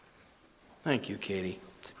Thank you, Katie.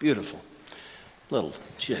 It's beautiful.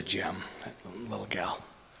 She's a gem, that little gal.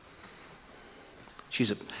 She's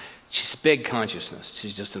a big consciousness.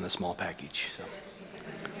 She's just in a small package. So.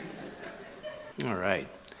 All right.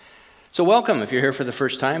 So welcome if you're here for the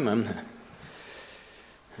first time.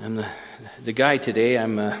 I'm the guy today.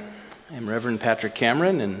 I'm Reverend Patrick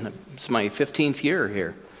Cameron, and it's my 15th year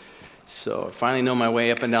here. So I finally know my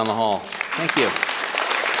way up and down the hall. Thank you.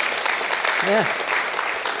 Yeah.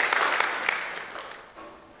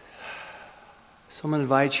 So I'm going to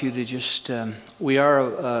invite you to just, we are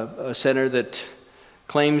a center that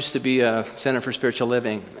claims to be a center for spiritual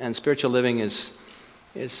living, and spiritual living is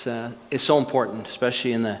so important,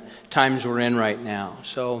 especially in the times we're in right now.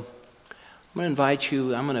 So I'm going to invite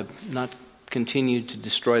you, I'm going to not continue to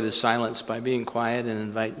destroy the silence by being quiet and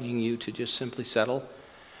inviting you to just simply settle.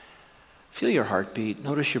 Feel your heartbeat,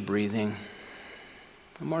 notice your breathing.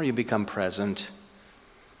 The more you become present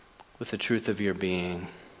with the truth of your being,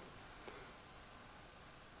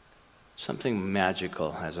 something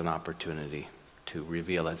magical has an opportunity to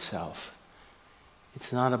reveal itself.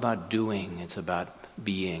 It's not about doing, it's about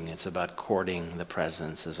being. It's about courting the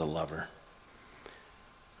presence as a lover.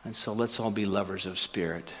 And so let's all be lovers of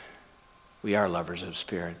spirit. We are lovers of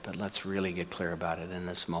spirit, but let's really get clear about it in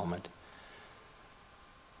this moment.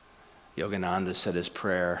 Yogananda said his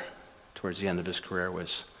prayer towards the end of his career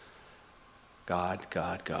was, God,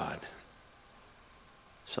 God, God.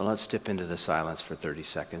 So let's dip into the silence for 30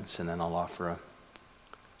 seconds, and then I'll offer a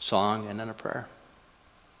song and then a prayer.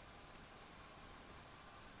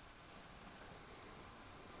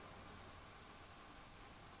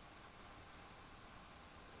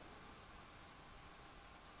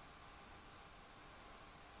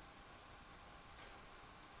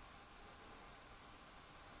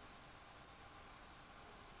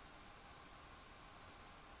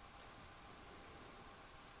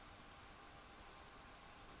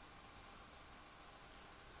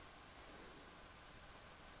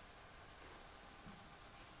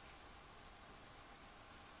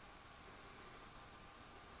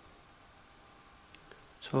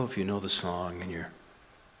 So if you know the song and you're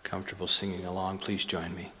comfortable singing along, please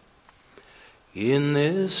join me. In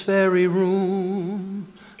this very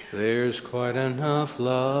room, there's quite enough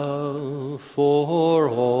love for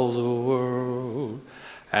all the world.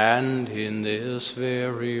 And in this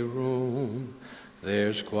very room,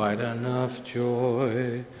 there's quite enough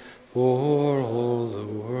joy for all the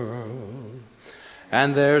world.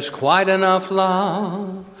 And there's quite enough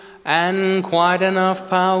love and quite enough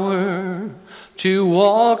power to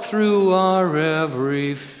walk through our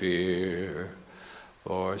every fear.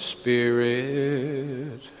 For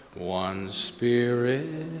Spirit, one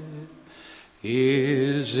Spirit,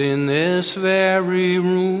 is in this very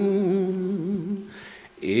room,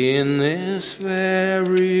 in this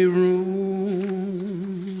very room,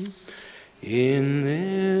 in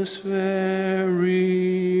this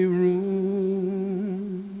very room.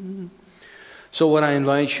 So what I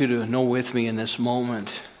invite you to know with me in this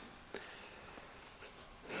moment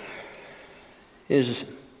is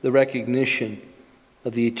the recognition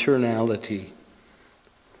of the eternality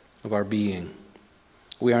of our being.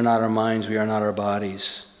 We are not our minds, we are not our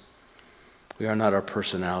bodies, we are not our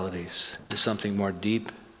personalities. There's something more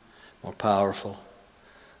deep, more powerful,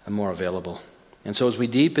 and more available. And so as we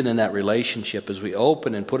deepen in that relationship, as we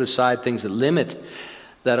open and put aside things that limit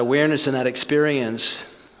that awareness and that experience,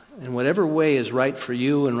 in whatever way is right for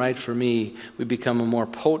you and right for me, we become a more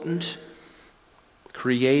potent,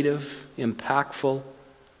 creative, impactful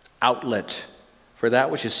outlet for that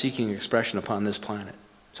which is seeking expression upon this planet.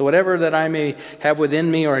 So whatever that I may have within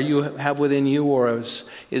me or you have within you or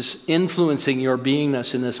is influencing your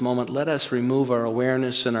beingness in this moment, let us remove our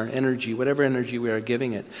awareness and our energy, whatever energy we are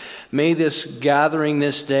giving it. May this gathering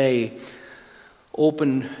this day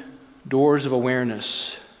open doors of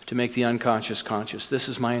awareness to make the unconscious conscious. This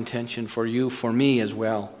is my intention for you, for me as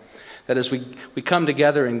well. That as we come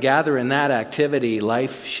together and gather in that activity,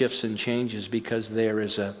 life shifts and changes because there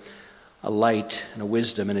is a light and a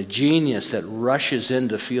wisdom and a genius that rushes in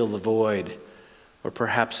to fill the void where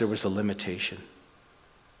perhaps there was a limitation.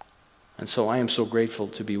 And so I am so grateful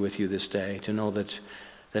to be with you this day, to know that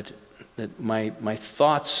my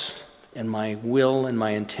thoughts and my will and my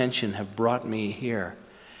intention have brought me here.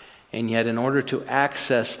 And yet in order to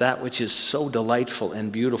access that which is so delightful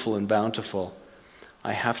and beautiful and bountiful,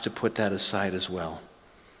 I have to put that aside as well.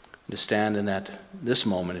 To stand in this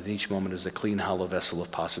moment, at each moment, as a clean, hollow vessel of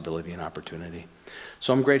possibility and opportunity.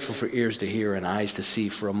 So I'm grateful for ears to hear and eyes to see,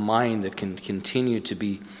 for a mind that can continue to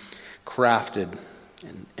be crafted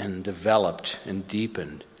and developed and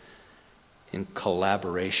deepened in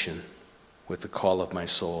collaboration with the call of my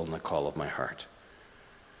soul and the call of my heart.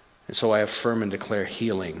 And so I affirm and declare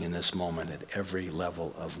healing in this moment at every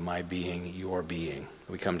level of my being, your being.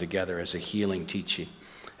 We come together as a healing teaching,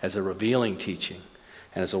 as a revealing teaching,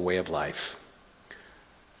 and as a way of life.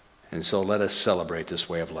 And so let us celebrate this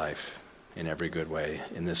way of life in every good way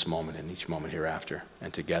in this moment and each moment hereafter.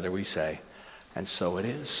 And together we say, and so it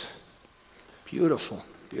is. Beautiful,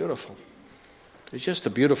 beautiful. There's just a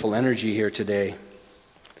beautiful energy here today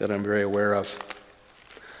that I'm very aware of.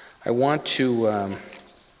 I want to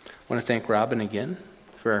thank Robin again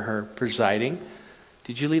for her presiding.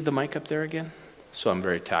 Did you leave the mic up there again? So I'm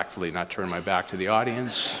very tactfully not turning my back to the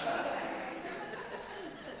audience.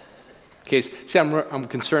 Okay, see, I'm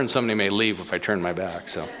concerned somebody may leave if I turn my back,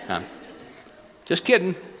 so just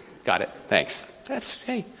kidding. Got it. Thanks.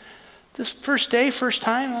 Hey, this first day, first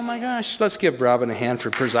time, oh my gosh. Let's give Robin a hand for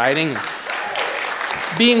presiding.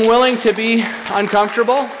 Being willing to be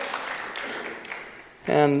uncomfortable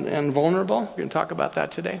and vulnerable. We're going to talk about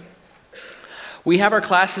that today. We have our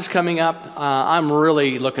classes coming up. I'm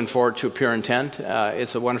really looking forward to Pure Intent.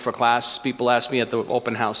 It's a wonderful class. People asked me at the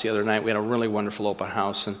open house the other night. We had a really wonderful open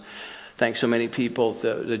house, and thanks so many people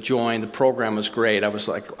that joined. The program was great. I was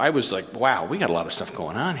like, wow, we got a lot of stuff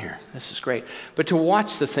going on here. This is great. But to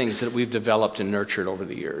watch the things that we've developed and nurtured over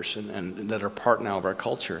the years and that are part now of our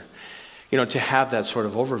culture, to have that sort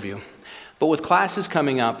of overview. But with classes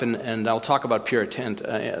coming up, and I'll talk about Pure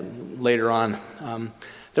Intent later on,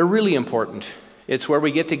 they're really important. It's where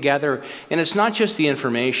we get together, and it's not just the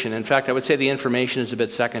information. In fact, I would say the information is a bit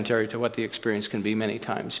secondary to what the experience can be many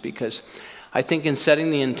times, because I think in setting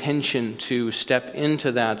the intention to step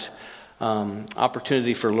into that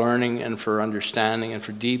opportunity for learning and for understanding and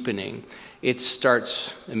for deepening, it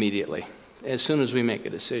starts immediately, as soon as we make a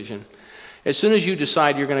decision. As soon as you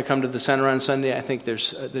decide you're going to come to the center on Sunday, I think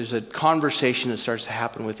there's a conversation that starts to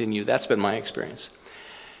happen within you. That's been my experience.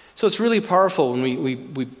 So it's really powerful when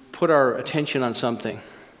we put our attention on something.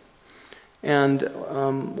 And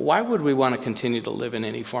why would we want to continue to live in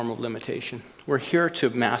any form of limitation? We're here to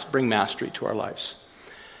bring mastery to our lives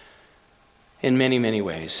in many, many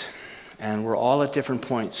ways. And we're all at different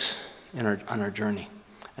points on our journey.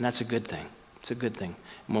 And that's a good thing. It's a good thing.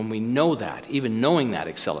 And when we know that, even knowing that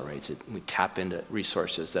accelerates it, we tap into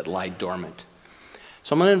resources that lie dormant.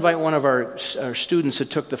 So I'm going to invite one of our students who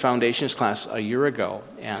took the Foundations class a year ago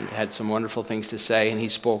and had some wonderful things to say, and he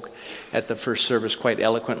spoke at the first service quite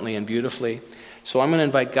eloquently and beautifully. So I'm going to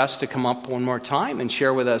invite Gus to come up one more time and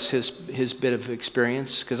share with us his bit of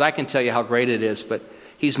experience, because I can tell you how great it is, but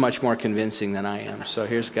he's much more convincing than I am. So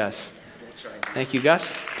here's Gus. That's right. Thank you,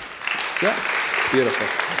 Gus. Yeah, beautiful.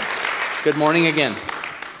 Good morning again.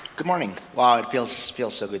 Good morning. Wow, it feels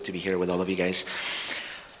so good to be here with all of you guys.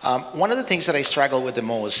 One of the things that I struggled with the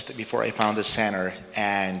most before I found the center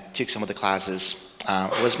and took some of the classes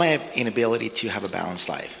was my inability to have a balanced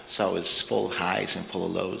life. So I was full of highs and full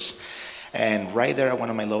of lows. And right there at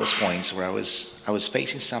one of my lowest points, where I was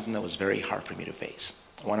facing something that was very hard for me to face,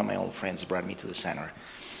 one of my old friends brought me to the center.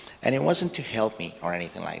 And it wasn't to help me or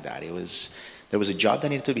anything like that. There was a job that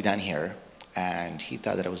needed to be done here, and he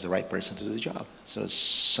thought that I was the right person to do the job. So as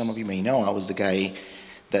some of you may know, I was the guy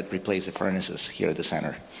that replaced the furnaces here at the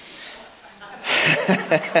center.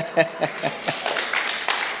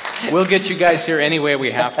 We'll get you guys here any way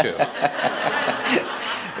we have to.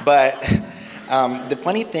 But the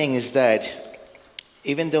funny thing is that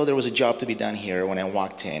even though there was a job to be done here, when I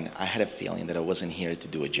walked in, I had a feeling that I wasn't here to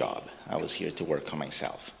do a job. I was here to work on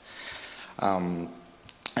myself.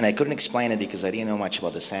 And I couldn't explain it because I didn't know much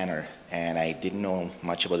about the center, and I didn't know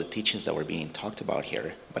much about the teachings that were being talked about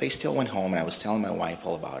here. But I still went home, and I was telling my wife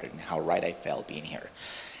all about it and how right I felt being here.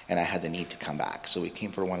 And I had the need to come back. So we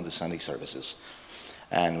came for one of the Sunday services.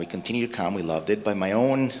 And we continued to come. We loved it. But my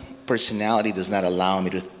own personality does not allow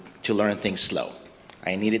me to learn things slow.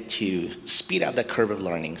 I needed to speed up the curve of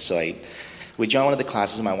learning. So we joined one of the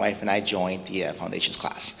classes. My wife and I joined the Foundations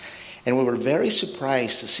class. And we were very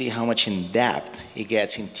surprised to see how much in depth it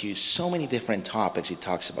gets into so many different topics. It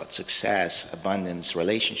talks about success, abundance,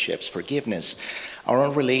 relationships, forgiveness, our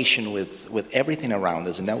own relation with everything around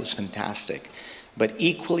us. And that was fantastic. But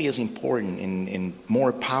equally as important and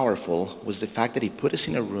more powerful was the fact that he put us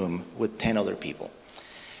in a room with 10 other people.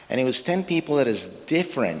 And it was 10 people that, as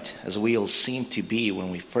different as we all seemed to be when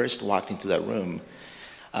we first walked into that room,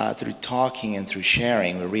 through talking and through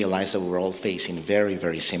sharing, we realized that we were all facing very,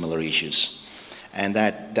 very similar issues. And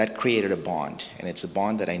that created a bond. And it's a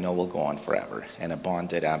bond that I know will go on forever. And a bond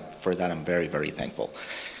that for that I'm very, very thankful.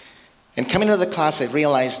 And coming out of the class, I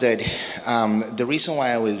realized that the reason why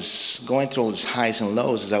I was going through all these highs and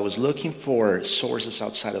lows is I was looking for sources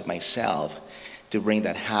outside of myself to bring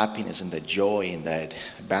that happiness and that joy and that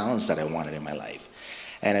balance that I wanted in my life.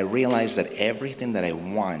 And I realized that everything that I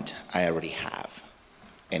want, I already have.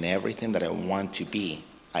 And everything that I want to be,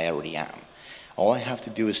 I already am. All I have to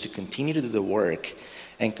do is to continue to do the work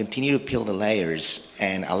and continue to peel the layers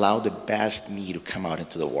and allow the best me to come out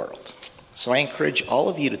into the world. So I encourage all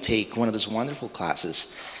of you to take one of those wonderful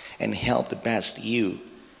classes and help the best you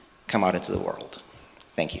come out into the world.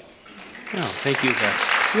 Thank you. Oh, thank you,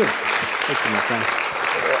 Gus. Good. Thank you, my friend.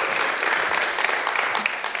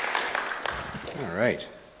 All right.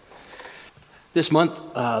 This month,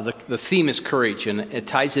 the theme is courage, and it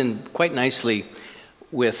ties in quite nicely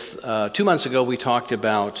with 2 months ago we talked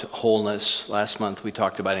about wholeness. Last month we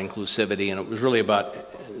talked about inclusivity, and it was really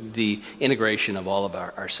about the integration of all of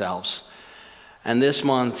ourselves. And this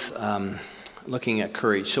month, looking at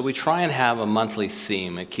courage. So we try and have a monthly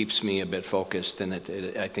theme. It keeps me a bit focused, and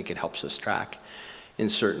I think it helps us track in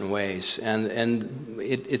certain ways. And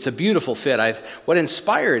it's a beautiful fit. What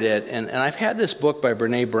inspired it, and I've had this book by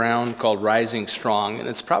Brene Brown called Rising Strong, and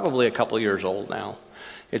it's probably a couple years old now.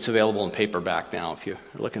 It's available in paperback now if you're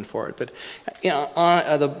looking for it. But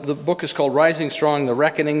the book is called Rising Strong, The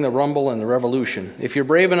Reckoning, The Rumble, and The Revolution. If you're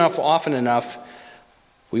brave enough, often enough,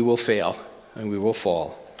 we will fail and we will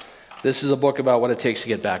fall. This is a book about what it takes to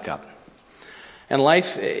get back up. And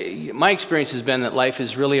life, my experience has been that life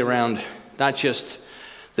is really around not just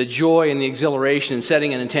the joy and the exhilaration and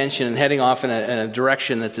setting an intention and heading off in a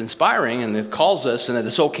direction that's inspiring and it calls us, and that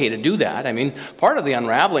it's okay to do that. I mean, part of the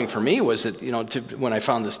unraveling for me was that, when I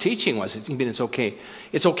found this teaching was, it's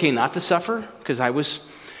okay not to suffer, because I was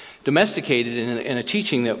domesticated in a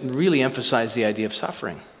teaching that really emphasized the idea of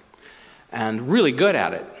suffering and really good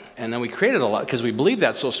at it. And then we created a lot, because we believed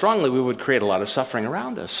that so strongly, we would create a lot of suffering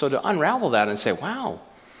around us. So to unravel that and say, wow,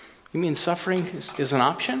 you mean suffering is an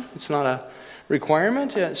option? It's not a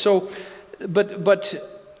requirement? So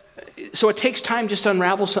it takes time just to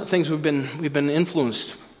unravel some things we've been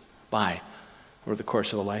influenced by over the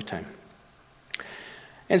course of a lifetime.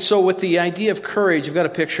 And so with the idea of courage, I've got a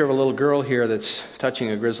picture of a little girl here that's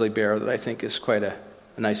touching a grizzly bear that I think is quite a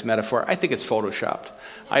nice metaphor. I think it's photoshopped.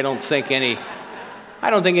 I don't think any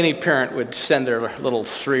parent would send their little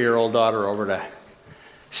 3-year-old daughter over to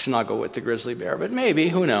snuggle with the grizzly bear, but maybe,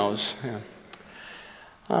 who knows? Yeah.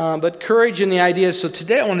 But courage and the ideas. So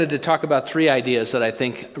today I wanted to talk about 3 ideas that I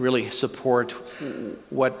think really support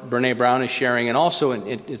what Brene Brown is sharing, and also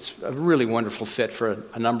it's a really wonderful fit for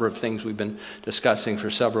a number of things we've been discussing for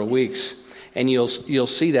several weeks, and you'll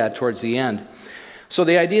see that towards the end. So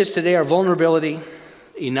the ideas today are vulnerability,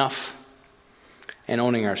 enough, and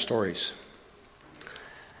owning our stories.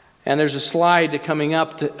 And there's a slide coming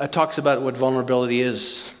up that talks about what vulnerability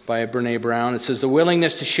is by Brene Brown. It says, the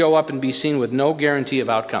willingness to show up and be seen with no guarantee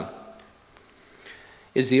of outcome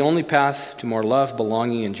is the only path to more love,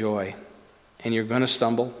 belonging, and joy. And you're going to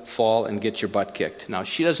stumble, fall, and get your butt kicked. Now,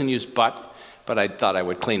 she doesn't use butt, but I thought I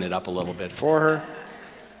would clean it up a little bit for her.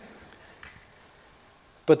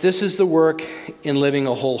 But this is the work in living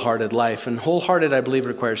a wholehearted life. And wholehearted, I believe,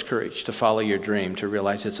 requires courage to follow your dream, to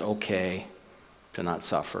realize it's okay to not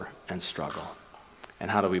suffer and struggle.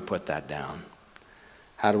 And how do we put that down?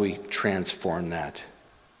 How do we transform that?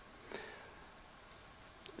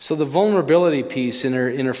 So the vulnerability piece, in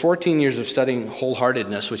her 14 years of studying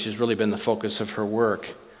wholeheartedness, which has really been the focus of her work,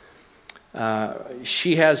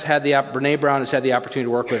 Brene Brown has had the opportunity to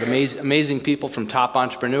work with amazing people, from top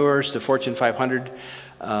entrepreneurs to Fortune 500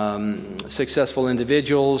 successful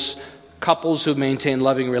individuals, couples who've maintained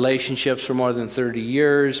loving relationships for more than 30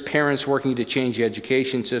 years, parents working to change the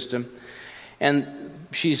education system. And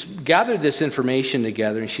she's gathered this information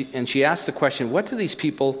together, and she asked the question, what do these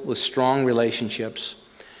people with strong relationships,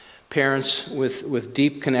 parents with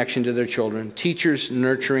deep connection to their children, teachers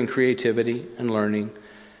nurturing creativity and learning,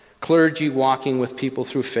 clergy walking with people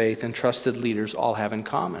through faith, and trusted leaders all have in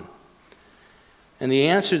common? And the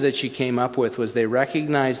answer that she came up with was they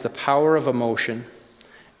recognize the power of emotion,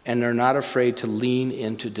 and they're not afraid to lean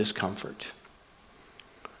into discomfort.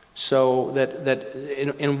 So that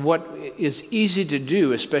in what is easy to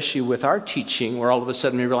do, especially with our teaching, where all of a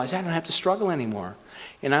sudden we realize, I don't have to struggle anymore.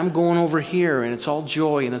 And I'm going over here, and it's all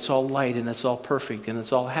joy, and it's all light, and it's all perfect, and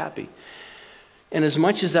it's all happy. And as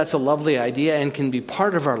much as that's a lovely idea and can be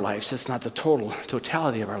part of our lives, it's not the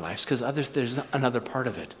totality of our lives, because there's another part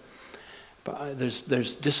of it. But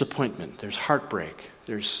there's disappointment, there's heartbreak,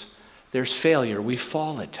 there's failure. We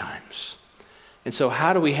fall at times. And so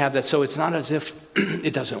how do we have that? So it's not as if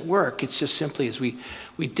it doesn't work. It's just simply as we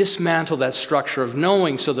dismantle that structure of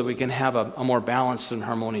knowing so that we can have a more balanced and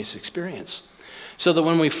harmonious experience. So that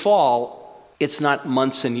when we fall, it's not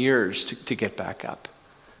months and years to get back up.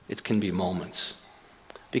 It can be moments.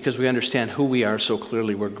 because we understand who we are so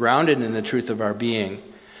clearly. We're grounded in the truth of our being,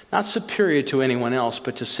 not superior to anyone else,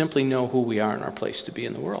 but to simply know who we are and our place to be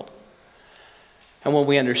in the world. And when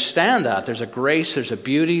we understand that, there's a grace, there's a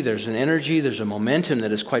beauty, there's an energy, there's a momentum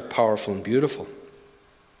that is quite powerful and beautiful.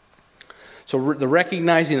 So the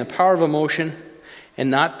recognizing the power of emotion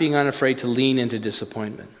and not being unafraid to lean into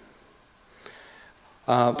disappointment.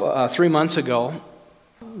 3 months ago,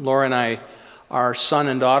 Laura and I, our son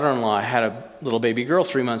and daughter-in-law had a little baby girl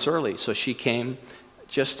 3 months early. So she came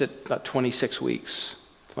just at about 26 weeks,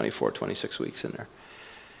 24, 26 weeks in there.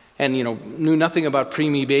 And, knew nothing about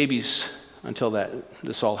preemie babies until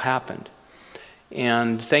this all happened.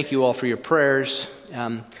 And thank you all for your prayers.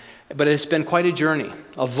 But it's been quite a journey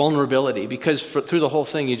of vulnerability, because through the whole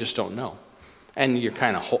thing you just don't know. And you're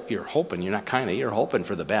hoping, you're hoping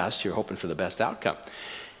for the best. You're hoping for the best outcome.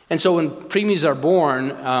 And so when preemies are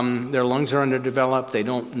born, their lungs are underdeveloped. They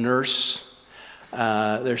don't nurse.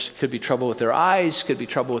 There could be trouble with their eyes, could be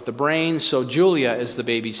trouble with the brain. So Julia is the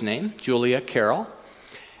baby's name, Julia Carroll.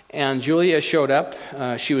 And Julia showed up.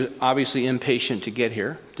 She was obviously impatient to get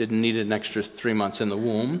here. Didn't need an extra 3 months in the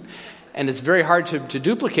womb. And it's very hard to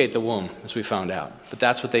duplicate the womb, as we found out. But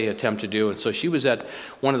that's what they attempt to do. And so she was at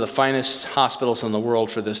one of the finest hospitals in the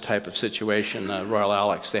world for this type of situation, Royal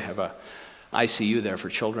Alex. They have a ICU there for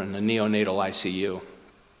children, the neonatal ICU.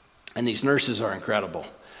 And these nurses are incredible.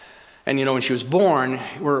 And when she was born,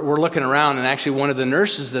 we're looking around, and actually one of the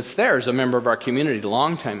nurses that's there is a member of our community, a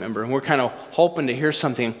longtime member, and we're kind of hoping to hear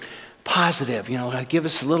something positive, give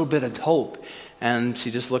us a little bit of hope. And she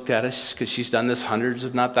just looked at us, because she's done this hundreds,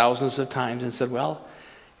 if not thousands of times, and said, well,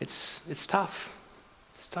 it's tough.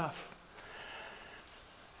 It's tough.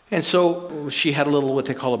 And so she had a little, what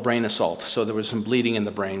they call a brain assault. So there was some bleeding in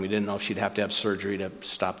the brain. We didn't know if she'd have to have surgery to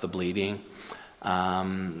stop the bleeding.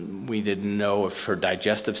 We didn't know if her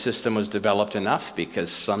digestive system was developed enough,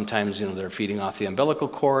 because sometimes, they're feeding off the umbilical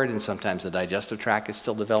cord, and sometimes the digestive tract is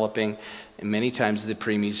still developing. And many times the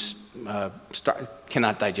preemies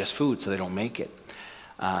cannot digest food, so they don't make it.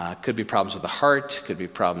 Could be problems with the heart, could be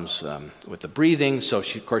problems with the breathing. So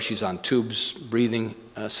of course she's on tubes, breathing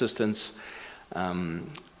assistance. Had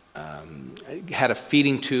a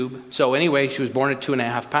feeding tube. So anyway, she was born at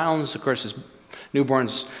 2.5 pounds. Of course, as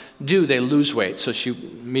newborns do, they lose weight. So she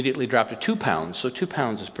immediately dropped to 2 pounds. So 2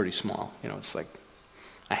 pounds is pretty small. It's like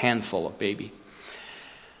a handful of baby.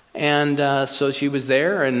 And so she was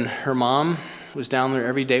there, and her mom was down there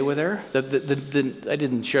every day with her. I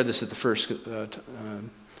didn't share this at the first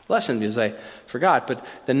lesson because I forgot, but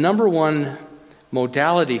the number one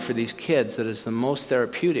modality for these kids that is the most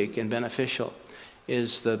therapeutic and beneficial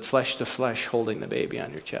is the flesh-to-flesh holding the baby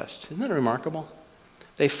on your chest. Isn't that remarkable?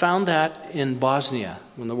 They found that in Bosnia,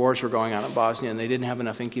 when the wars were going on in Bosnia, and they didn't have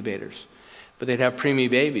enough incubators. But they'd have preemie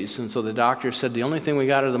babies, and so the doctor said the only thing we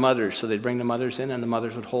got are the mothers, so they'd bring the mothers in, and the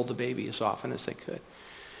mothers would hold the baby as often as they could.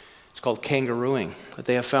 It's called kangarooing, but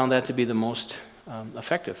they have found that to be the most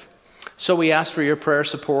effective. So we ask for your prayer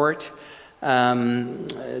support.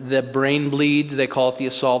 The brain bleed, they call it the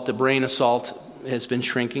assault, the brain assault has been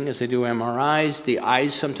shrinking as they do MRIs. The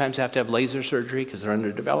eyes sometimes have to have laser surgery because they're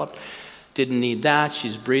underdeveloped. Didn't need that.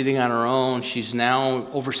 She's breathing on her own. She's now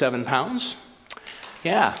over 7 pounds.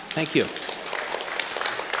 Yeah, thank you.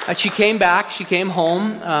 She came back. She came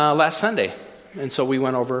home last Sunday. And so we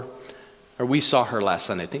went over, or we saw her last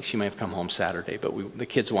Sunday. I think she may have come home Saturday, but the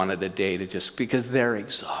kids wanted a day to just, because they're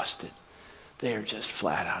exhausted. They're just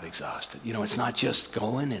flat out exhausted. It's not just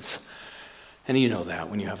going, and you know that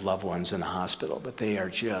when you have loved ones in the hospital, but they are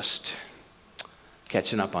just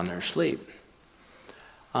catching up on their sleep.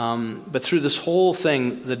 But through this whole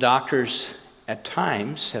thing, the doctors at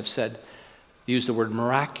times have used the word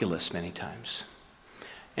miraculous many times.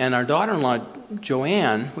 And our daughter-in-law,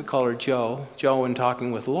 Joanne, we call her Jo, in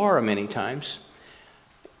talking with Laura many times,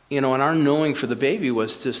 and our knowing for the baby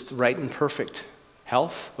was just right and perfect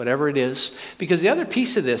health, whatever it is. Because the other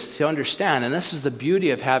piece of this to understand, and this is the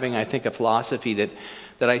beauty of having, I think, a philosophy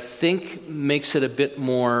that I think makes it a bit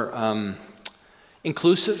more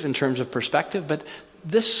inclusive in terms of perspective, but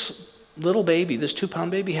this little baby, this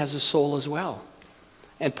 2-pound baby, has a soul as well.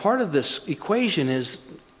 And part of this equation is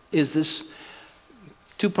this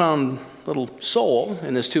 2-pound little soul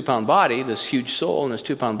in this 2-pound body, this huge soul in this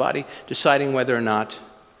 2-pound body, deciding whether or not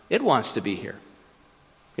it wants to be here.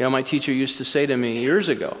 My teacher used to say to me years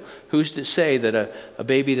ago, who's to say that a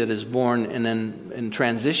baby that is born and then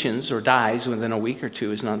transitions or dies within a week or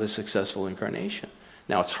two is not a successful incarnation?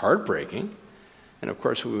 Now, it's heartbreaking, and of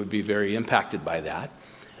course we would be very impacted by that.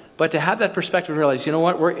 But to have that perspective and realize, you know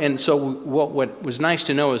what, what was nice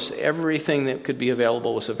to know is everything that could be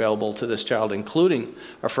available was available to this child, including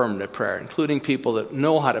affirmative prayer, including people that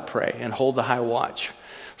know how to pray and hold the high watch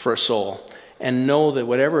for a soul and know that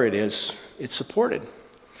whatever it is, it's supported.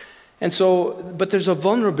 And so, but there's a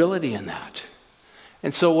vulnerability in that.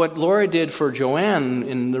 And so what Laura did for Joanne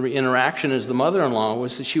in the interaction as the mother-in-law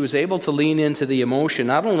was that she was able to lean into the emotion,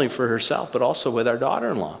 not only for herself, but also with our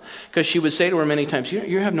daughter-in-law. Because she would say to her many times,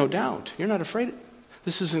 you have no doubt. You're not afraid.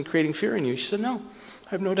 This isn't creating fear in you. She said, no, I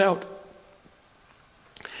have no doubt.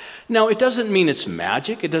 Now, it doesn't mean it's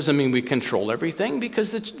magic. It doesn't mean we control everything, because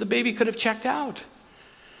the baby could have checked out.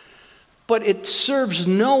 But it serves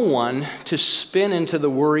no one to spin into the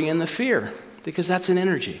worry and the fear, because that's an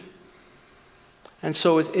energy. And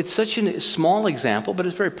so it's such a small example, but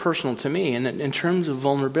it's very personal to me. And in terms of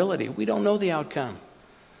vulnerability, we don't know the outcome.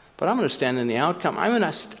 But I'm going to stand in the outcome. I'm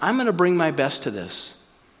going to bring my best to this.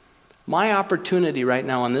 My opportunity right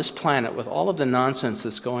now on this planet with all of the nonsense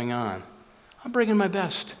that's going on, I'm bringing my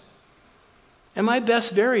best. And my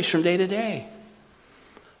best varies from day to day.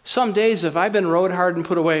 Some days, if I've been rode hard and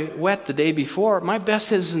put away wet the day before, my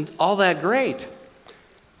best isn't all that great.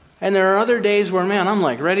 And there are other days where, man, I'm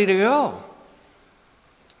like ready to go.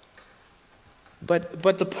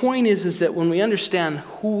 But the point is that when we understand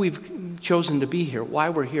who we've chosen to be here, why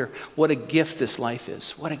we're here, what a gift this life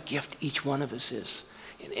is, what a gift each one of us is.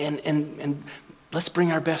 And let's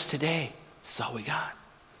bring our best today. That's all we got.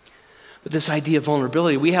 But this idea of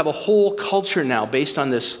vulnerability, we have a whole culture now based on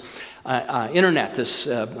this internet, this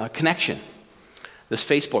connection, this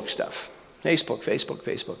Facebook stuff. Facebook.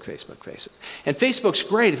 And Facebook's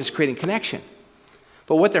great if it's creating connection.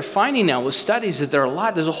 But what they're finding now with studies that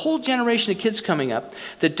there's a whole generation of kids coming up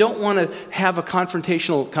that don't want to have a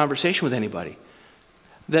confrontational conversation with anybody.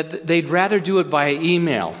 That they'd rather do it via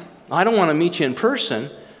email. I don't want to meet you in person.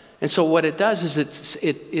 And so what it does is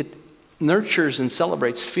it nurtures and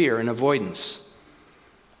celebrates fear and avoidance.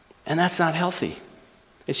 And that's not healthy.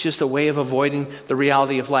 It's just a way of avoiding the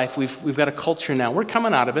reality of life. We've got a culture now. We're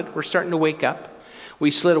coming out of it. We're starting to wake up. We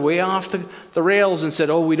slid way off the rails and said,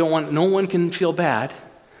 no one can feel bad.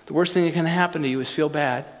 The worst thing that can happen to you is feel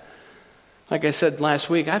bad. Like I said last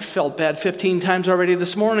week, I've felt bad 15 times already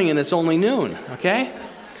this morning and it's only noon, okay?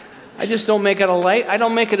 I just don't make it I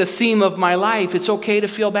don't make it a theme of my life. It's okay to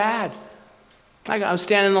feel bad. I was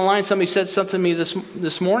standing in the line, somebody said something to me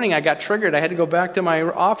this morning, I got triggered. I had to go back to my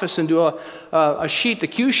office and do a sheet, the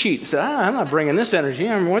cue sheet. I said, I'm not bringing this energy.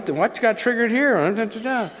 What got triggered here?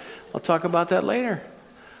 I'll talk about that later.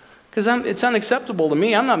 Because it's unacceptable to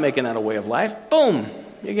me. I'm not making that a way of life. Boom!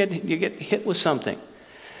 You get hit with something.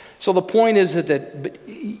 So the point is that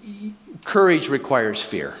courage requires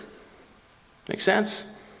fear. Make sense?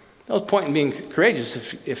 There's no point in being courageous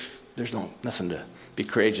if there's nothing to be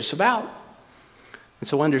courageous about. And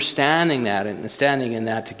so understanding that and standing in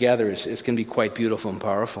that together is going to be quite beautiful and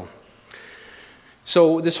powerful.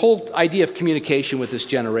 So this whole idea of communication with this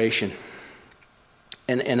generation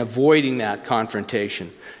and avoiding that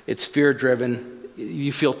confrontation, it's fear-driven.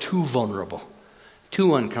 You feel too vulnerable,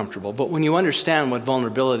 too uncomfortable. But when you understand what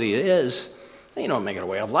vulnerability is, you don't make it a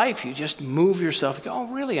way of life. You just move yourself and go, oh,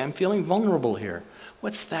 really, I'm feeling vulnerable here.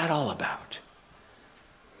 What's that all about?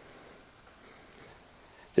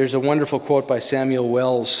 There's a wonderful quote by Samuel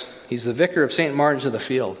Wells. He's the vicar of St. Martin's of the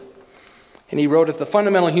Field. And he wrote, if the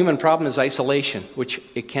fundamental human problem is isolation, which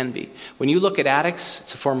it can be. When you look at addicts,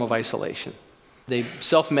 it's a form of isolation. They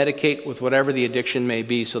self-medicate with whatever the addiction may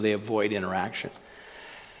be so they avoid interaction.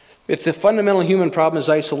 If the fundamental human problem is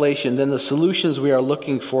isolation, then the solutions we are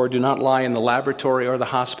looking for do not lie in the laboratory or the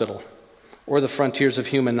hospital or the frontiers of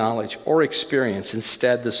human knowledge or experience.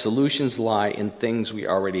 Instead, the solutions lie in things we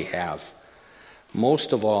already have.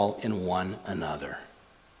 Most of all, in one another.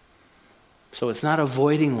 So it's not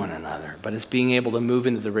avoiding one another, but it's being able to move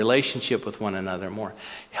into the relationship with one another more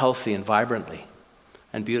healthy and vibrantly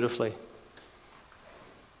and beautifully.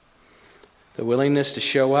 The willingness to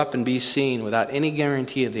show up and be seen without any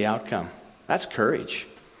guarantee of the outcome. That's courage.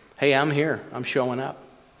 Hey, I'm here. I'm showing up.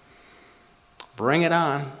 Bring it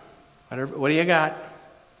on. What do you got?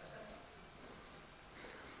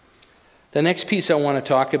 The next piece I want to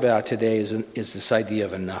talk about today is this idea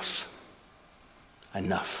of enough.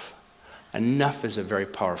 Enough. Enough is a very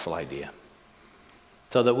powerful idea.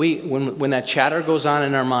 So that when that chatter goes on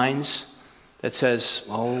in our minds that says,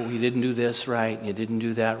 oh, you didn't do this right, and you didn't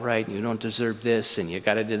do that right, and you don't deserve this, and you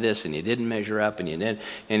got to do this, and you didn't measure up, and you didn't,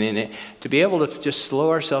 and to be able to just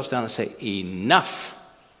slow ourselves down and say, enough.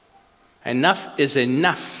 Enough is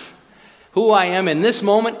enough. Who I am in this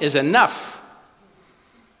moment is enough.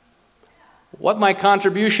 What my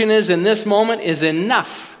contribution is in this moment is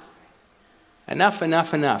enough. Enough,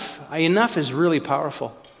 enough, enough. Enough is really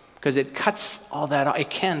powerful because it cuts all that off. It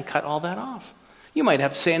can cut all that off. You might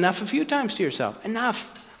have to say enough a few times to yourself.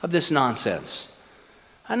 Enough of this nonsense.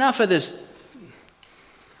 Enough of this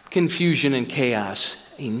confusion and chaos.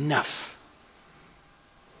 Enough.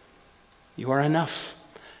 You are enough.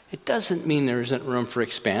 It doesn't mean there isn't room for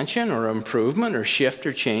expansion or improvement or shift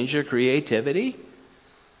or change or creativity.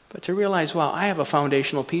 But to realize, wow, I have a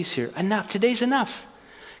foundational piece here. Enough. Today's enough.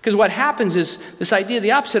 Because what happens is this idea,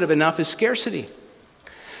 the opposite of enough is scarcity.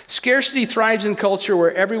 Scarcity thrives in culture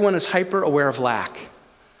where everyone is hyper aware of lack.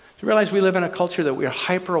 You realize we live in a culture that we are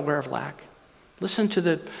hyper aware of lack. You listen to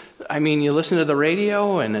the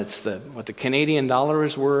radio and it's what the Canadian dollar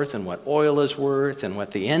is worth and what oil is worth and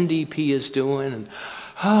what the NDP is doing. And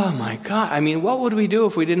oh my God, what would we do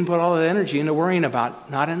if we didn't put all the energy into worrying about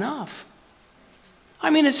not enough?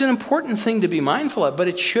 It's an important thing to be mindful of,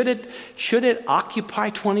 but should it occupy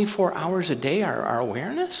 24 hours a day, our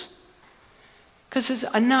awareness? Because it's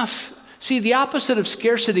enough. See, the opposite of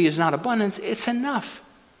scarcity is not abundance, it's enough.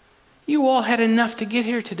 You all had enough to get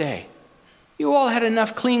here today. You all had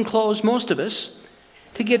enough clean clothes, most of us,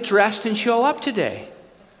 to get dressed and show up today.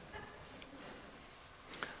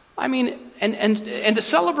 And to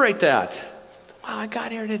celebrate that. Wow, I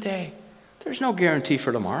got here today. There's no guarantee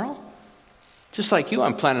for tomorrow. Just like you,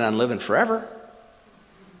 I'm planning on living forever.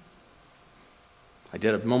 I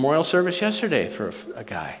did a memorial service yesterday for a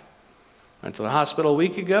guy. Went to the hospital a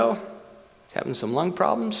week ago. He's having some lung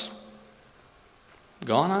problems.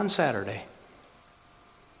 Gone on Saturday.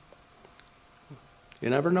 You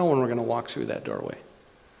never know when we're going to walk through that doorway.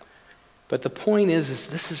 But the point is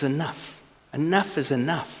this is enough. Enough is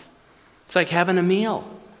enough. It's like having a meal.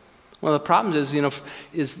 One of the problems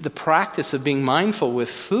is the practice of being mindful with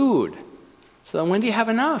food. So when do you have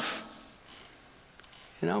enough?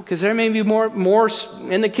 Because there may be more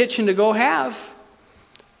in the kitchen to go have.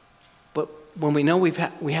 But when we know we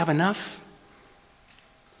have enough,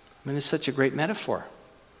 it's such a great metaphor.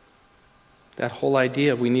 That whole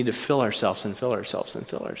idea of we need to fill ourselves and fill ourselves and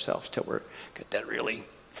fill ourselves till we're got that really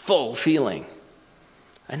full feeling.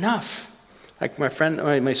 Enough. Like my friend,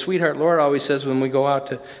 my sweetheart Laura always says when we go out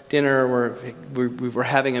to dinner or we're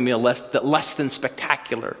having a meal less than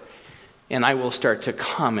spectacular, and I will start to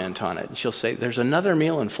comment on it. And she'll say, there's another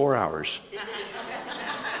meal in 4 hours.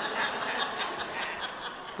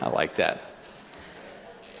 I like that.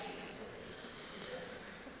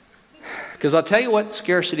 Because I'll tell you what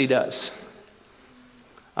scarcity does.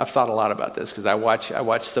 I've thought a lot about this because I watch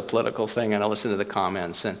the political thing and I listen to the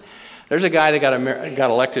comments. And there's a guy that got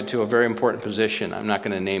elected to a very important position. I'm not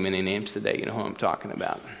going to name any names today. You know who I'm talking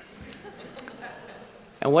about.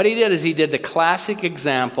 And what he did is he did the classic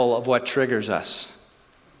example of what triggers us.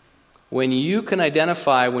 When you can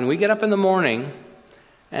identify, when we get up in the morning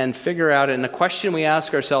and figure out, and the question we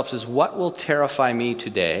ask ourselves is, what will terrify me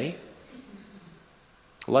today?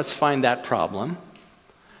 Let's find that problem.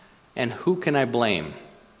 And who can I blame?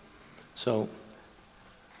 So,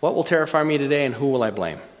 what will terrify me today and who will I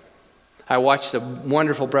blame? I watched a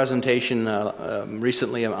wonderful presentation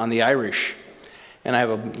recently on the Irish. And I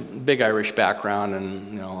have a big Irish background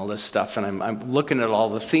and all this stuff, and I'm looking at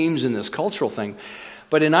all the themes in this cultural thing.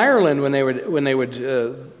 But in Ireland,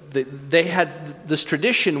 they had this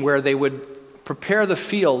tradition where they would prepare the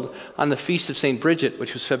field on the Feast of St. Bridget,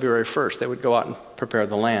 which was February 1st. They would go out and prepare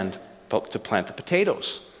the land to plant the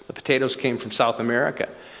potatoes. The potatoes came from South America.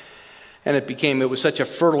 And it was such a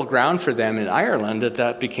fertile ground for them in Ireland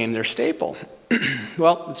that became their staple.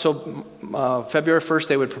 Well, so February 1st,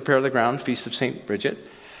 they would prepare the ground, Feast of St. Bridget.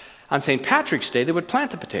 On St. Patrick's Day, they would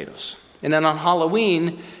plant the potatoes. And then on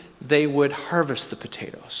Halloween, they would harvest the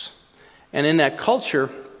potatoes. And in that culture,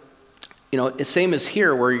 it's same as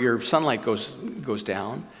here where your sunlight goes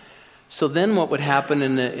down. So then what would happen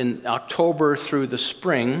in October through the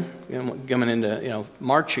spring, coming into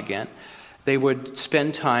March again, they would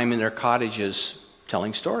spend time in their cottages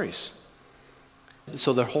telling stories.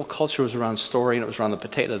 So their whole culture was around story, and it was around the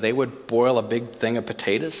potato. They would boil a big thing of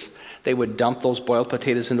potatoes. They would dump those boiled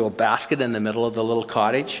potatoes into a basket in the middle of the little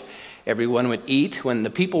cottage. Everyone would eat. When the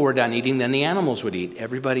people were done eating, then the animals would eat.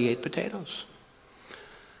 Everybody ate potatoes.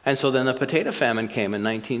 And so then the potato famine came in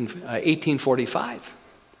 1845.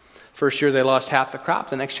 First year they lost half the crop.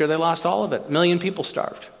 The next year they lost all of it. 1 million people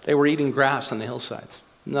starved. They were eating grass on the hillsides.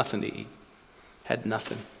 Nothing to eat. Had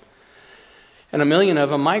nothing. And 1 million of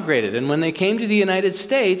them migrated. And when they came to the United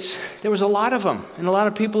States, there was a lot of them. And a lot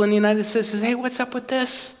of people in the United States said, hey, what's up with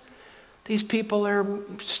this? These people are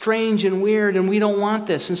strange and weird, and we don't want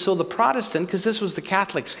this. And so the Protestant, because this was the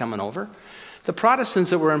Catholics coming over, the Protestants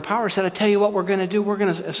that were in power said, I tell you what we're going to do. We're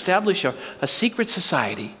going to establish a secret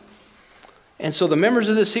society. And so the members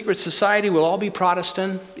of this secret society will all be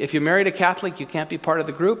Protestant. If you're married a Catholic, you can't be part of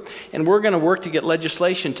the group. And we're going to work to get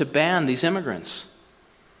legislation to ban these immigrants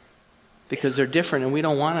because they're different and we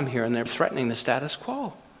don't want them here and they're threatening the status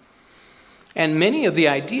quo. And many of the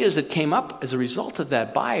ideas that came up as a result of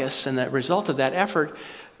that bias and that result of that effort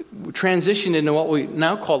transitioned into what we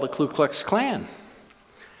now call the Ku Klux Klan.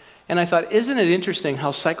 And I thought, isn't it interesting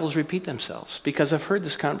how cycles repeat themselves? Because I've heard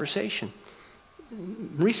this conversation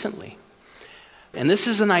recently. And this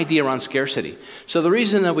is an idea around scarcity. So the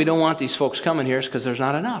reason that we don't want these folks coming here is because there's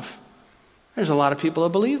not enough. There's a lot of people that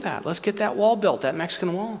believe that. Let's get that wall built, that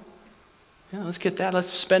Mexican wall. Yeah, let's get that.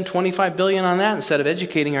 Let's spend $25 billion on that instead of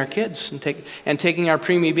educating our kids and taking our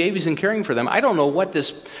preemie babies and caring for them. I don't know what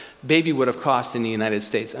this baby would have cost in the United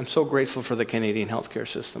States. I'm so grateful for the Canadian healthcare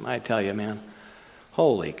system. I tell you, man,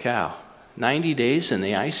 holy cow. 90 days in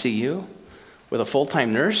the ICU with a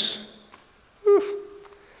full-time nurse? Whew.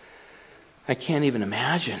 I can't even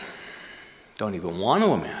imagine. Don't even want to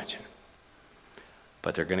imagine.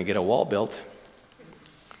 But they're going to get a wall built.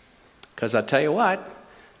 Because I'll tell you what,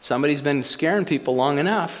 somebody's been scaring people long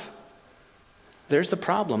enough. There's the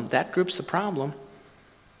problem. That group's the problem.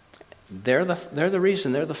 They're the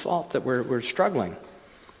reason. They're the fault that we're struggling.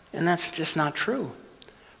 And that's just not true.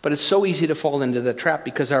 But it's so easy to fall into the trap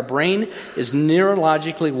because our brain is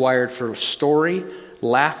neurologically wired for story,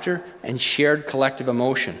 laughter, and shared collective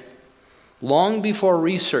emotion. Long before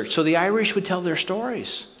research. So the Irish would tell their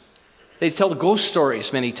stories. They'd tell the ghost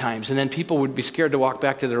stories many times, and then people would be scared to walk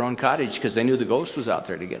back to their own cottage because they knew the ghost was out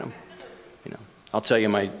there to get them. You know, I'll tell you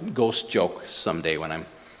my ghost joke someday when I'm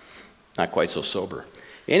not quite so sober.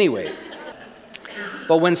 Anyway,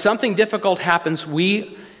 but when something difficult happens,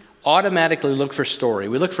 we automatically look for story.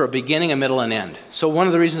 We look for a beginning, a middle, and end. So one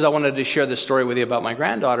of the reasons I wanted to share this story with you about my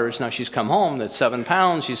granddaughter is now she's come home. That's 7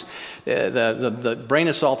 pounds. She's the brain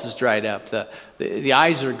assault is dried up. The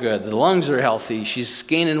eyes are good. The lungs are healthy. She's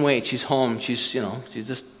gaining weight. She's home. She's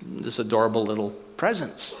just this adorable little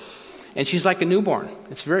presence. And she's like a newborn.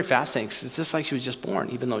 It's very fascinating. It's just like she was just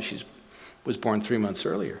born, even though she was born 3 months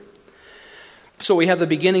earlier. So we have the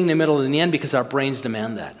beginning, the middle, and the end because our brains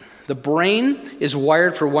demand that. The brain is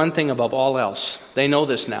wired for one thing above all else. They know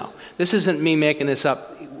this now. This isn't me making this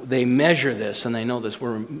up. They measure this and they know this.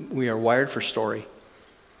 We are wired for story.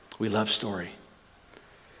 We love story.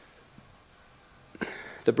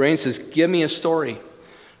 The brain says, give me a story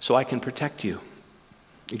so I can protect you.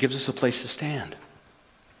 It gives us a place to stand.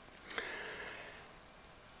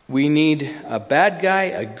 We need a bad guy,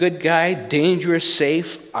 a good guy, dangerous,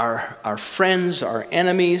 safe, our friends, our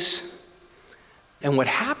enemies. And what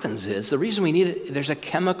happens is, the reason we need it, there's a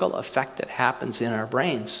chemical effect that happens in our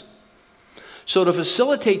brains. So to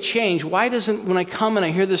facilitate change, when I come and I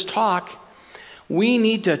hear this talk, we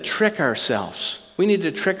need to trick ourselves. We need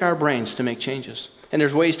to trick our brains to make changes. And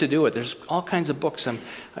there's ways to do it. There's all kinds of books. I'm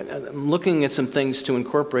looking at some things to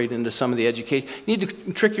incorporate into some of the education. You need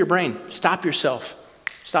to trick your brain. Stop yourself.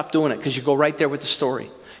 Stop doing it because you go right there with the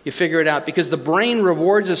story. You figure it out because the brain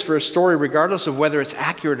rewards us for a story regardless of whether it's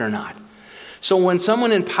accurate or not. So when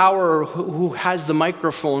someone in power who has the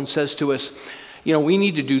microphone says to us, we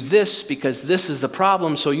need to do this because this is the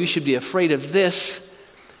problem, so you should be afraid of this,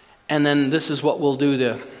 and then this is what we'll do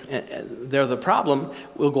they're the problem,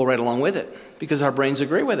 we'll go right along with it because our brains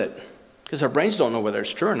agree with it. Because our brains don't know whether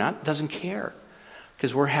it's true or not, it doesn't care.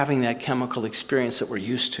 Because we're having that chemical experience that we're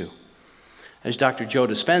used to. As Dr. Joe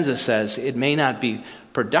Dispenza says, it may not be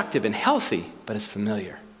productive and healthy, but it's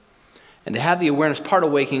familiar. And to have the awareness, part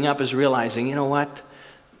of waking up is realizing, you know what?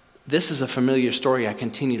 This is a familiar story I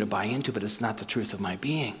continue to buy into, but it's not the truth of my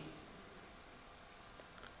being.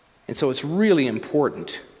 And so it's really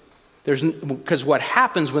important. Because what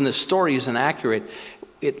happens when the story is inaccurate,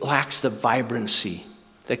 it lacks the vibrancy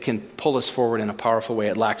that can pull us forward in a powerful way.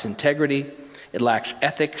 It lacks integrity. It lacks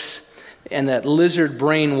ethics. And that lizard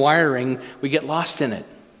brain wiring, we get lost in it,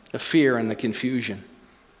 the fear and the confusion.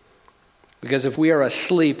 Because if we are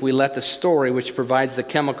asleep, we let the story, which provides the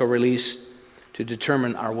chemical release, to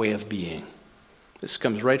determine our way of being. This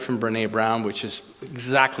comes right from Brené Brown, which is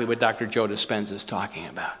exactly what Dr. Joe Dispenza is talking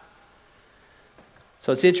about.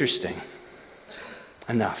 So it's interesting.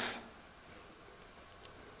 Enough.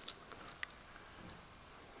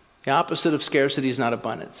 The opposite of scarcity is not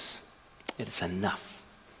abundance. It's enough.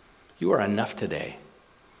 You are enough today.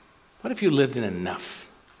 What if you lived in enough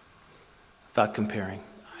without comparing?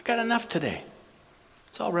 I got enough today.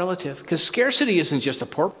 It's all relative. Because scarcity isn't just a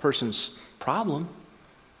poor person's problem.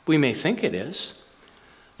 We may think it is.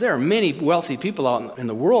 There are many wealthy people out in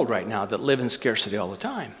the world right now that live in scarcity all the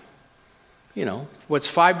time.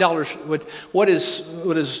 What's $5? What is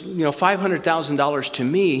 $500,000 to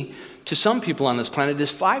me? To some people on this planet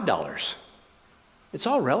is $5. It's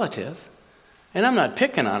all relative, and I'm not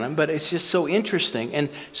picking on them, but it's just so interesting. And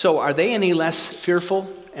so, are they any less fearful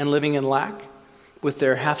and living in lack with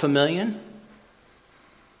their $500,000?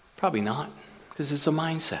 Probably not, because it's a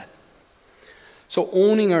mindset. So,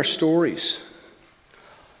 owning our stories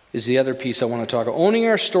is the other piece I want to talk about. Owning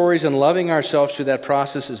our stories and loving ourselves through that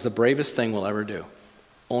process is the bravest thing we'll ever do.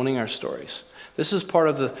 Owning our stories. This is part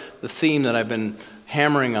of the theme that I've been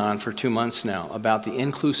hammering on for 2 months now, about the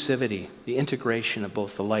inclusivity, the integration of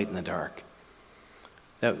both the light and the dark.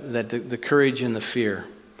 That the courage and the fear.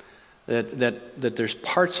 That there's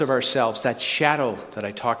parts of ourselves, that shadow that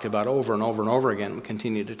I talked about over and over and over again, we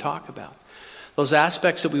continue to talk about. Those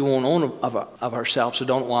aspects that we won't own of ourselves or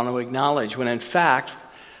don't want to acknowledge, when in fact,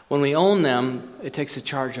 when we own them, it takes the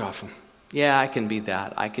charge off them. Yeah, I can be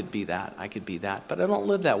that, I could be that, I could be that, but I don't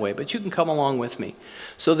live that way, but you can come along with me.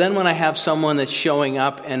 So then when I have someone that's showing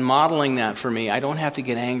up and modeling that for me, I don't have to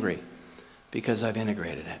get angry because I've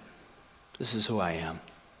integrated it. This is who I am.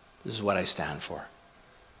 This is what I stand for,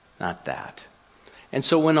 not that. And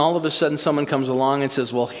so when all of a sudden someone comes along and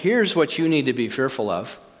says, well, here's what you need to be fearful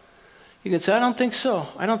of, you can say, I don't think so.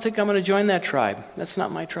 I don't think I'm going to join that tribe. That's not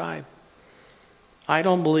my tribe. I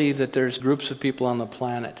don't believe that there's groups of people on the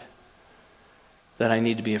planet that I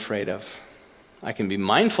need to be afraid of. I can be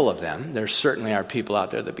mindful of them. There certainly are people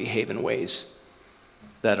out there that behave in ways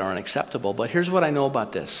that are unacceptable. But here's what I know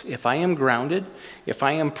about this. If I am grounded, if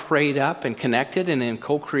I am prayed up and connected and in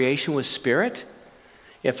co-creation with Spirit,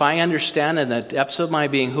 if I understand in the depths of my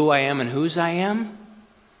being who I am and whose I am,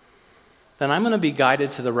 then I'm going to be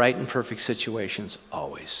guided to the right and perfect situations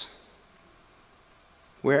always.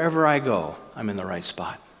 Wherever I go, I'm in the right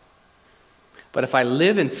spot. But if I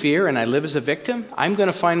live in fear and I live as a victim, I'm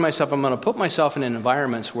going to put myself in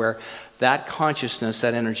environments where that consciousness,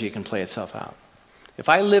 that energy can play itself out. If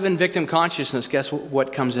I live in victim consciousness, guess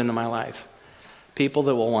what comes into my life? People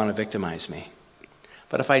that will want to victimize me.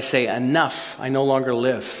 But if I say, enough, I no longer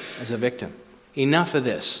live as a victim. Enough of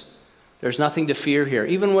this. There's nothing to fear here.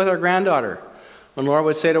 Even with our granddaughter, when Laura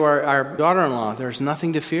would say to our daughter-in-law, there's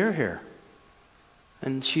nothing to fear here.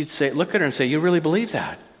 And she'd say, look at her and say, you really believe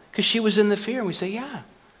that? Because she was in the fear. And we say, yeah.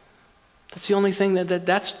 That's the only thing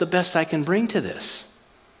that's the best I can bring to this.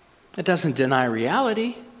 It doesn't deny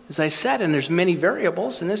reality, as I said, and there's many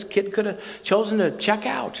variables, and this kid could have chosen to check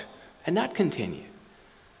out and not continue.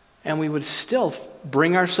 And we would still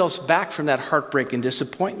bring ourselves back from that heartbreak and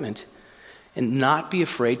disappointment and not be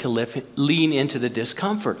afraid to lean into the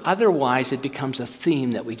discomfort. Otherwise, it becomes a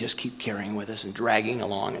theme that we just keep carrying with us and dragging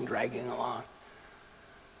along and dragging along.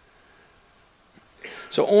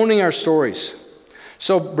 So owning our stories.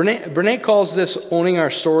 So Brene calls this owning our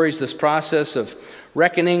stories, this process of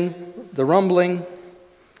reckoning, the rumbling,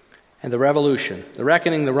 and the revolution. The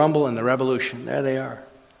reckoning, the rumble, and the revolution. There they are.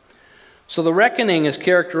 So the reckoning is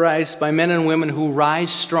characterized by men and women who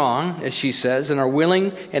rise strong, as she says, and are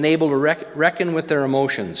willing and able to reckon with their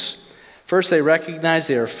emotions. First, they recognize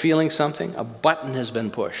they are feeling something. A button has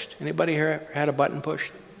been pushed. Anybody here had a button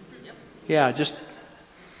pushed? Yeah,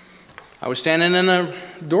 I was standing in a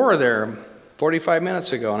door there 45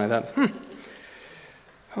 minutes ago, and I thought,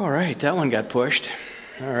 all right, that one got pushed.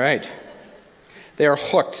 All right. They are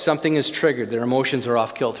hooked. Something is triggered. Their emotions are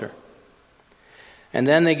off kilter. And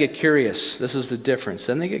then they get curious. This is the difference.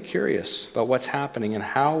 Then they get curious about what's happening and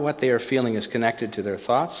how what they are feeling is connected to their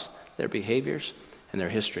thoughts, their behaviors, and their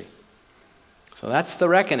history. So that's the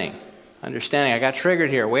reckoning. Understanding, I got triggered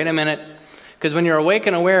here. Wait a minute. Because when you're awake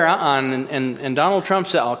and aware and Donald Trump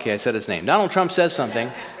said, okay, I said his name. Donald Trump says something,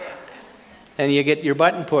 and you get your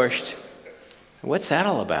button pushed. What's that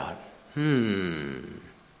all about? Number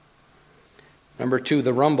 2,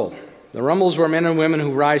 the rumble. The rumbles were men and women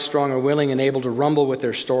who rise strong, are willing and able to rumble with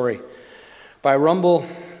their story. By rumble,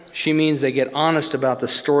 she means they get honest about the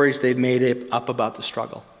stories they've made up about the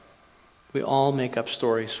struggle. We all make up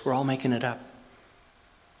stories. We're all making it up.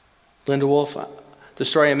 Linda Wolf, the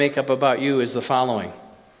story I make up about you is the following.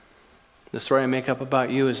 The story I make up about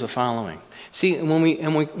you is the following. See,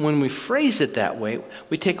 when we phrase it that way,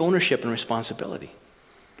 we take ownership and responsibility.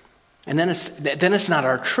 And then it's not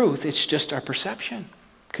our truth, it's just our perception.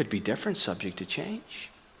 Could be different, subject to change.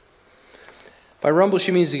 By rumble,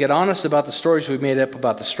 she means to get honest about the stories we've made up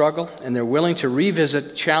about the struggle, and they're willing to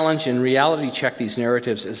revisit, challenge, and reality check these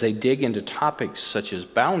narratives as they dig into topics such as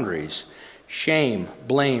boundaries, shame,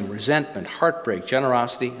 blame, resentment, heartbreak,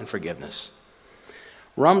 generosity, and forgiveness.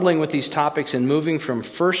 Rumbling with these topics and moving from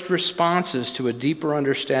first responses to a deeper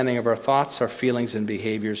understanding of our thoughts, our feelings, and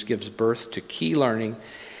behaviors gives birth to key learning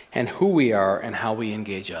and who we are and how we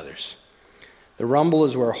engage others. The rumble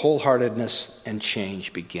is where wholeheartedness and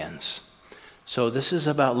change begins. So this is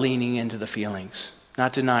about leaning into the feelings,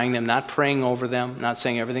 not denying them, not praying over them, not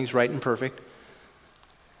saying everything's right and perfect.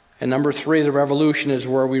 And number 3, the revolution is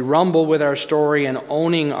where we rumble with our story and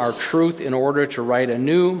owning our truth in order to write a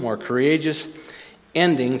new, more courageous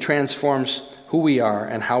ending transforms who we are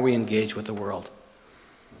and how we engage with the world.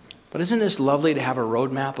 But isn't this lovely to have a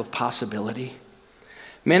roadmap of possibility?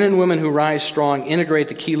 Men and women who rise strong integrate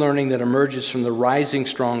the key learning that emerges from the rising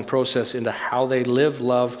strong process into how they live,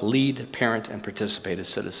 love, lead, parent, and participate as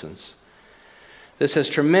citizens. This has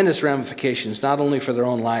tremendous ramifications, not only for their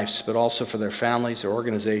own lives, but also for their families, their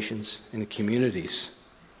organizations, and communities.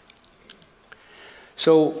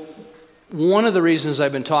 So one of the reasons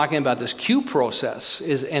I've been talking about this Q process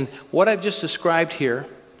is, and what I've just described here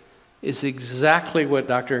is exactly what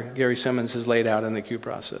Dr. Gary Simmons has laid out in the Q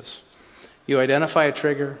process. You identify a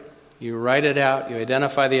trigger, you write it out, you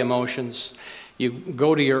identify the emotions, you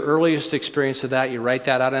go to your earliest experience of that, you write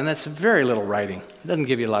that out, and it's very little writing. It doesn't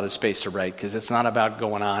give you a lot of space to write because it's not about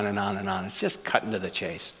going on and on and on. It's just cutting to the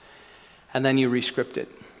chase. And then you re-script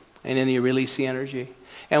it, and then you release the energy.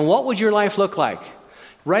 And what would your life look like?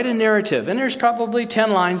 Write a narrative, and there's probably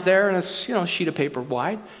 10 lines there, and it's, a sheet of paper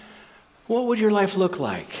wide. What would your life look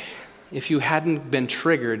like if you hadn't been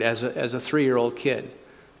triggered as a 3-year-old kid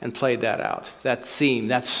and played that out, that theme,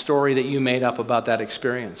 that story that you made up about that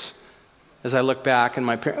experience? As I look back, and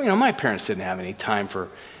my parents didn't have any time for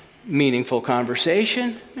meaningful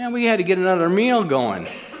conversation. Man, we had to get another meal going.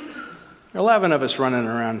 11 of us running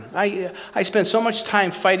around. I spent so much time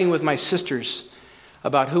fighting with my sisters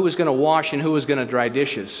about who was going to wash and who was going to dry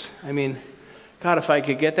dishes. I mean, God, if I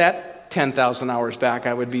could get that 10,000 hours back,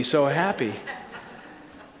 I would be so happy.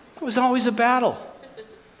 It was always a battle.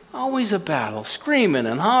 Always a battle, screaming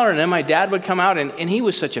and hollering. And my dad would come out, and he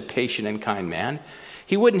was such a patient and kind man.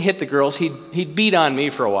 He wouldn't hit the girls. He'd beat on me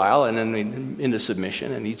for a while, and then into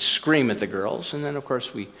submission, and he'd scream at the girls. And then, of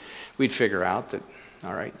course, we'd figure out that,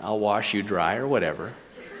 all right, I'll wash you dry or whatever.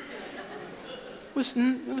 It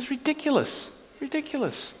was ridiculous.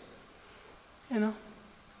 Ridiculous. They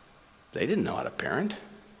didn't know how to parent. Are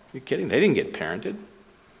you kidding? They didn't get parented.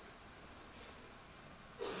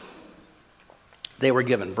 They were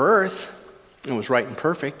given birth, and it was right and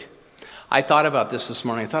perfect. I thought about this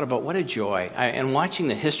morning. I thought about what a joy. And watching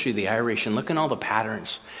the history of the Irish and looking at all the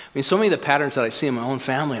patterns. I mean, so many of the patterns that I see in my own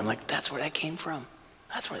family, I'm like, that's where that came from.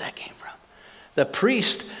 That's where that came from. The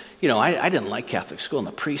priest, I didn't like Catholic school, and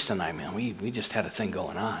the priest and I, man, we just had a thing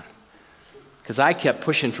going on. Because I kept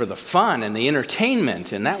pushing for the fun and the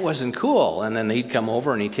entertainment, and that wasn't cool. And then he'd come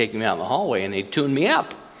over and he'd take me out in the hallway and he'd tune me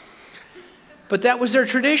up. But that was their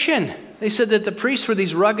tradition. They said that the priests were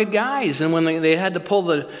these rugged guys, and when they had to pull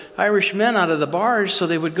the Irish men out of the bars so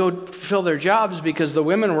they would go fulfill their jobs because the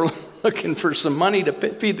women were looking for some money to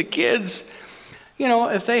feed the kids,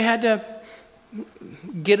 if they had to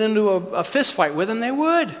get into a fist fight with them, they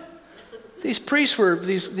would. These priests were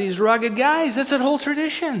these rugged guys. That's a whole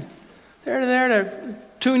tradition. They're there to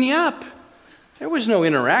tune you up. There was no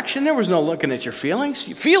interaction. There was no looking at your feelings.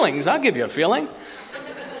 Feelings, I'll give you a feeling.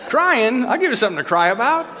 Crying, I'll give you something to cry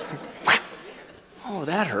about. Oh,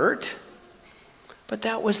 that hurt. But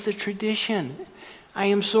that was the tradition. I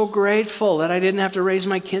am so grateful that I didn't have to raise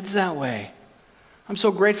my kids that way. I'm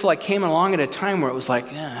so grateful I came along at a time where it was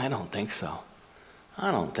like, I don't think so.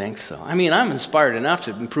 I don't think so. I mean, I'm inspired enough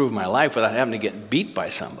to improve my life without having to get beat by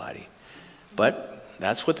somebody. But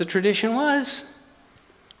that's what the tradition was.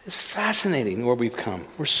 It's fascinating where we've come.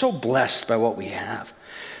 We're so blessed by what we have.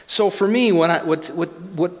 So for me,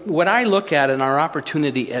 what I look at in our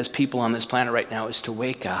opportunity as people on this planet right now is to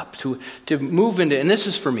wake up, to move into, and this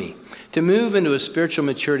is for me, to move into a spiritual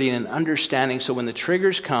maturity and an understanding. So when the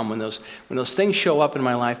triggers come, when those things show up in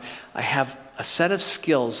my life, I have a set of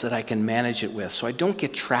skills that I can manage it with. So I don't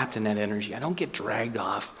get trapped in that energy. I don't get dragged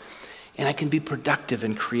off. And I can be productive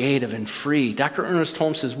and creative and free. Dr. Ernest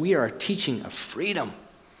Holmes says we are a teaching of freedom.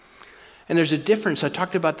 And there's a difference. I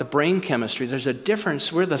talked about the brain chemistry. There's a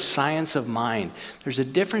difference. We're the science of mind. There's a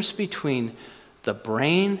difference between the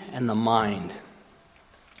brain and the mind.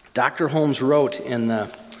 Dr. Holmes wrote in the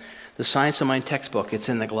Science of Mind textbook, it's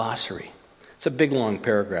in the glossary. It's a big, long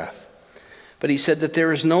paragraph. But he said that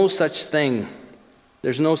there is no such thing.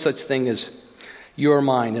 There's no such thing as your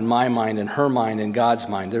mind and my mind and her mind and God's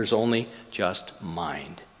mind. There's only just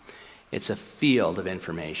mind. It's a field of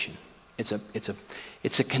information.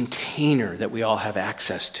 It's a container that we all have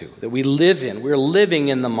access to, that we live in. We're living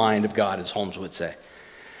in the mind of God, as Holmes would say.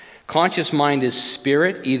 Conscious mind is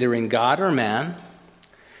spirit, either in God or man,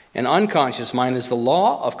 An unconscious mind is the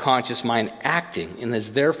law of conscious mind acting and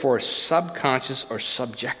is therefore subconscious or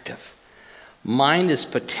subjective. Mind is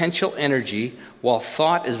potential energy, while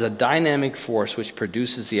thought is a dynamic force which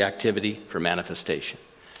produces the activity for manifestation.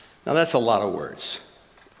 Now that's a lot of words.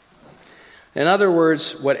 In other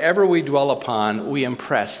words, whatever we dwell upon, we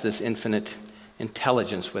impress this infinite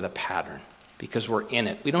intelligence with a pattern because we're in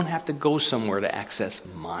it. We don't have to go somewhere to access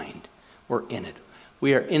mind. We're in it.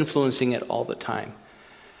 We are influencing it all the time.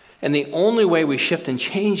 And the only way we shift and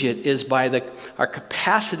change it is by our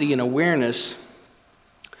capacity and awareness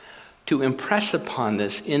to impress upon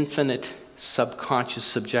this infinite subconscious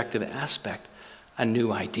subjective aspect a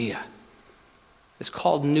new idea. It's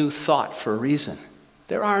called new thought for a reason.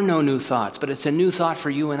 There are no new thoughts, but it's a new thought for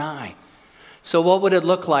you and I. So what would it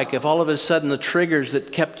look like if all of a sudden the triggers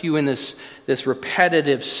that kept you in this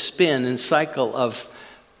repetitive spin and cycle of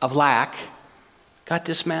lack got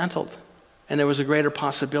dismantled? And there was a greater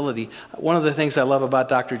possibility. One of the things I love about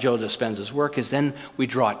Dr. Joe Dispenza's work is then we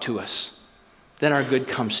draw it to us. Then our good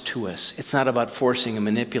comes to us. It's not about forcing and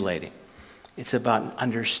manipulating. It's about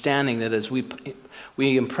understanding that as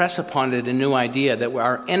we impress upon it a new idea, that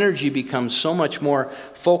our energy becomes so much more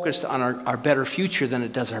focused on our better future than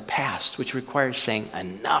it does our past, which requires saying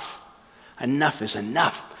enough. Enough is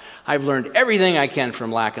enough. I've learned everything I can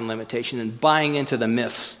from lack and limitation and buying into the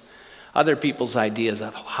myths, other people's ideas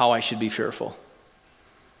of how I should be fearful.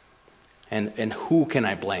 And who can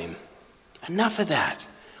I blame? Enough of that.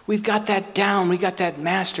 We've got that down. We got that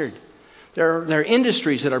mastered. There are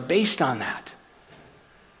industries that are based on that.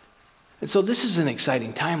 And so this is an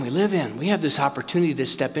exciting time we live in. We have this opportunity to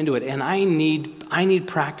step into it. And I need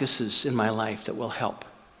practices in my life that will help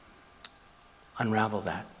unravel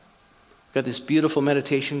that. We've got this beautiful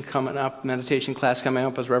meditation class coming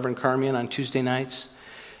up with Reverend Carmian on Tuesday nights.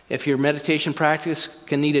 If your meditation practice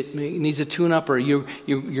needs a tune-up, or you're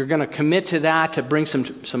going to commit to that to bring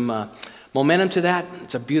some momentum to that,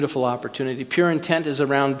 it's a beautiful opportunity. Pure Intent is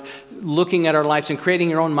around looking at our lives and creating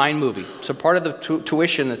your own mind movie. So part of the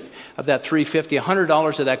tuition of that $350,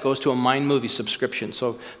 $100 of that goes to a mind movie subscription.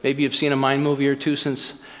 So maybe you've seen a mind movie or two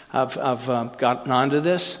since I've gotten onto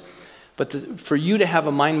this. But for you to have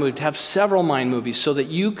a mind movie, to have several mind movies so that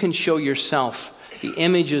you can show yourself the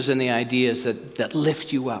images and the ideas that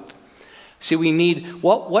lift you up. See, we need,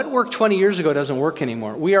 what worked 20 years ago doesn't work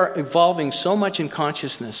anymore. We are evolving so much in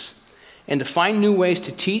consciousness. And to find new ways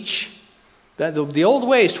to teach, the old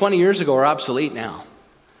ways 20 years ago are obsolete now.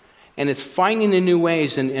 And it's finding the new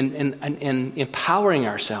ways and empowering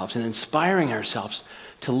ourselves and inspiring ourselves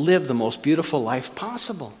to live the most beautiful life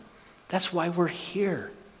possible. That's why we're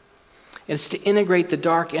here. And it's to integrate the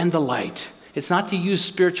dark and the light. It's not to use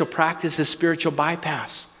spiritual practice as spiritual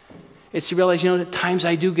bypass. It's to realize, at times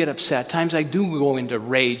I do get upset. Times I do go into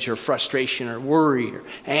rage or frustration or worry or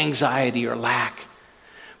anxiety or lack.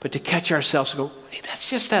 But to catch ourselves and go, hey, that's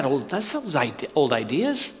those old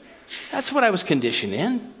ideas. That's what I was conditioned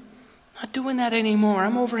in. Not doing that anymore.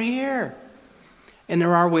 I'm over here. And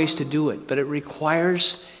there are ways to do it, but it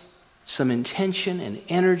requires some intention and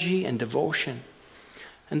energy and devotion.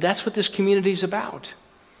 And that's what this community is about.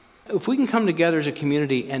 If we can come together as a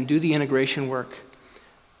community and do the integration work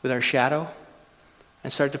with our shadow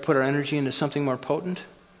and start to put our energy into something more potent,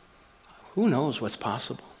 who knows what's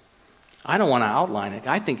possible? I don't want to outline it.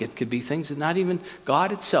 I think it could be things that not even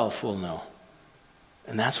God itself will know.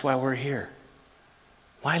 And that's why we're here.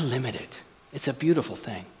 Why limit it? It's a beautiful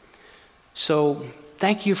thing. So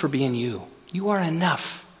thank you for being you. You are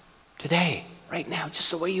enough today, right now,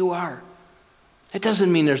 just the way you are. It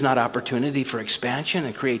doesn't mean there's not opportunity for expansion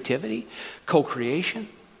and creativity, co-creation.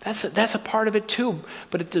 That's a part of it too.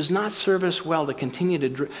 But it does not serve us well to continue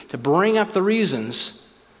to bring up the reasons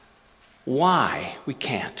why we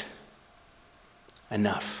can't.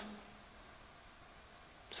 Enough.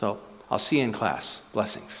 So I'll see you in class.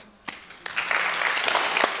 Blessings.